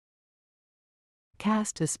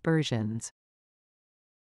Cast aspersions.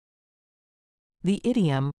 The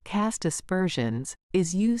idiom, cast aspersions,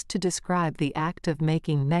 is used to describe the act of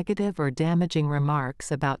making negative or damaging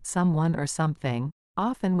remarks about someone or something,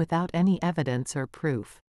 often without any evidence or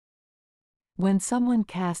proof. When someone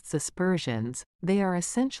casts aspersions, they are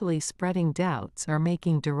essentially spreading doubts or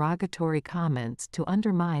making derogatory comments to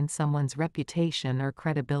undermine someone's reputation or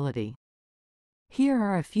credibility. Here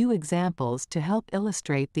are a few examples to help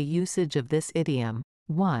illustrate the usage of this idiom.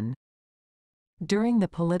 1. During the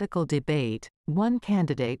political debate, one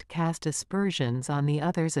candidate cast aspersions on the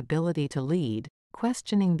other's ability to lead,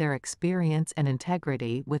 questioning their experience and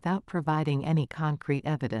integrity without providing any concrete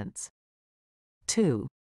evidence. 2.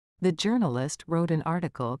 The journalist wrote an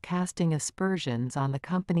article casting aspersions on the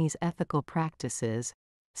company's ethical practices,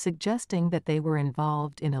 suggesting that they were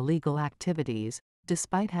involved in illegal activities,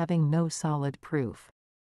 despite having no solid proof.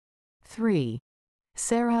 3.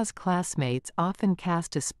 Sarah's classmates often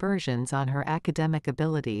cast aspersions on her academic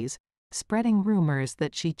abilities, spreading rumors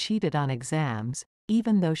that she cheated on exams,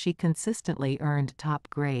 even though she consistently earned top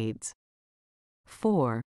grades.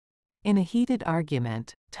 4. In a heated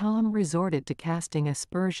argument, Tom resorted to casting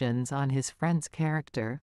aspersions on his friend's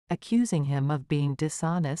character, accusing him of being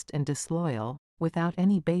dishonest and disloyal, without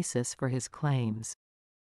any basis for his claims.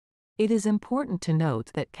 It is important to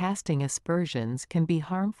note that casting aspersions can be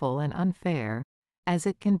harmful and unfair, as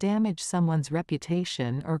it can damage someone's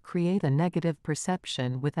reputation or create a negative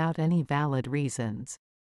perception without any valid reasons.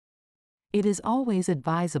 It is always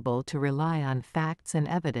advisable to rely on facts and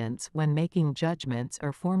evidence when making judgments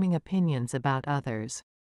or forming opinions about others.